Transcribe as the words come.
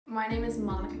My name is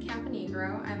Monica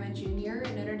Caponigro. I'm a junior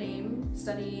at Notre Dame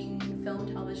studying film,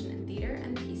 television, and theater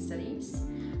and peace studies.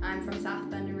 I'm from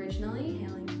South Bend originally,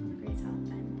 hailing from the great South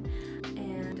Bend.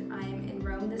 And I'm in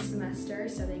Rome this semester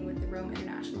studying with the Rome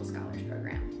International Scholars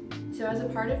Program. So as a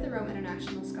part of the Rome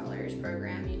International Scholars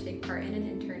Program, you take part in an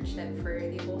internship for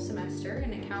the whole semester,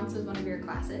 and it counts as one of your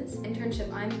classes. The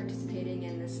internship I'm participating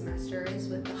in this semester is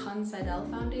with the Hanns Seidel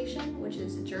Foundation, which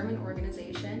is a German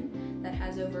organization that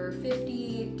has over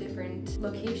 50 different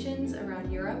locations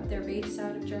around Europe. They're based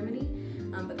out of Germany,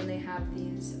 but then they have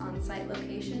these on-site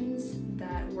locations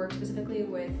that work specifically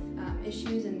with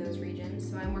issues in those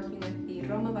regions. So I'm working with the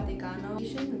Roma Vaticano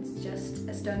location. It's just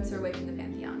a stone's throw away from the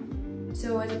Pantheon.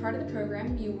 So as a part of the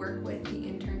program, you work with the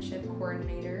internship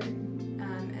coordinator,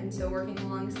 and so working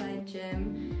alongside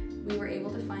Jim, we were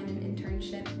able to find an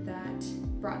internship that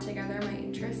brought together my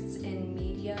interests in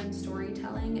media and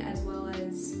storytelling, as well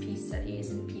as peace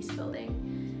studies and peace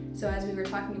building. So as we were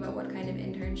talking about what kind of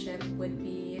internship would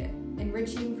be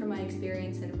enriching for my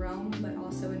experience in Rome, but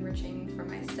also enriching for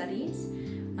my studies,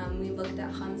 we looked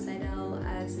at Hanns Seidel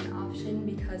as an option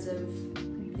because of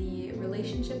the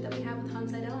relationship that we have with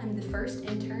Hanns Seidel. I'm the first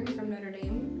intern from Notre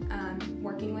Dame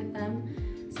working with them.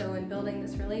 So in building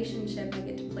this relationship, I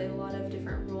get to play a lot of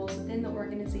different roles within the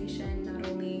organization, not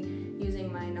only using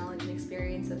my knowledge and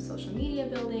experience of social media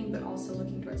building, but also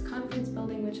looking towards conference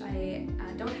building, which I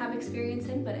don't have experience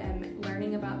in, but am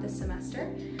learning about this semester.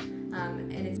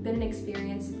 And it's been an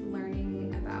experience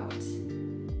learning about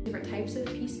different types of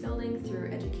peace building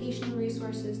through educational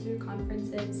resources, through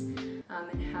conferences,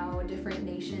 and how different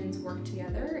nations work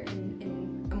together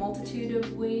in a multitude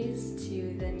of ways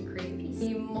to then create peace.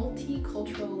 The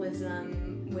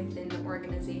multiculturalism within the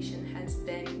organization has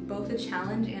been both a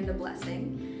challenge and a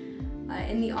blessing.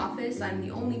 In the office, I'm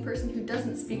the only person who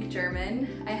doesn't speak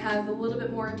German. I have a little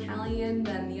bit more Italian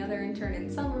than the other intern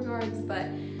in some regards, but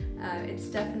it's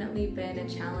definitely been a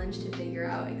challenge to figure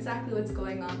out exactly what's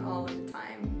going on all of the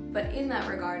time. But in that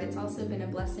regard, it's also been a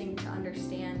blessing to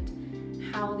understand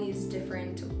how these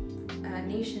different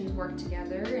nations work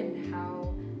together and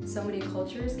how so many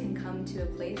cultures can come to a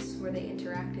place where they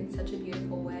interact in such a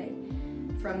beautiful way.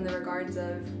 From the regards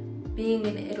of being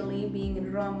in Italy, being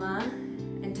in Roma,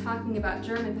 and talking about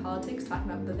German politics,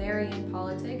 talking about Bavarian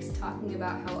politics, talking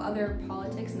about how other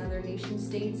politics and other nation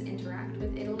states interact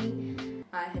with Italy.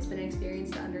 It's been an experience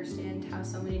to understand how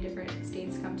so many different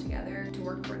states come together to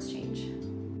work towards change.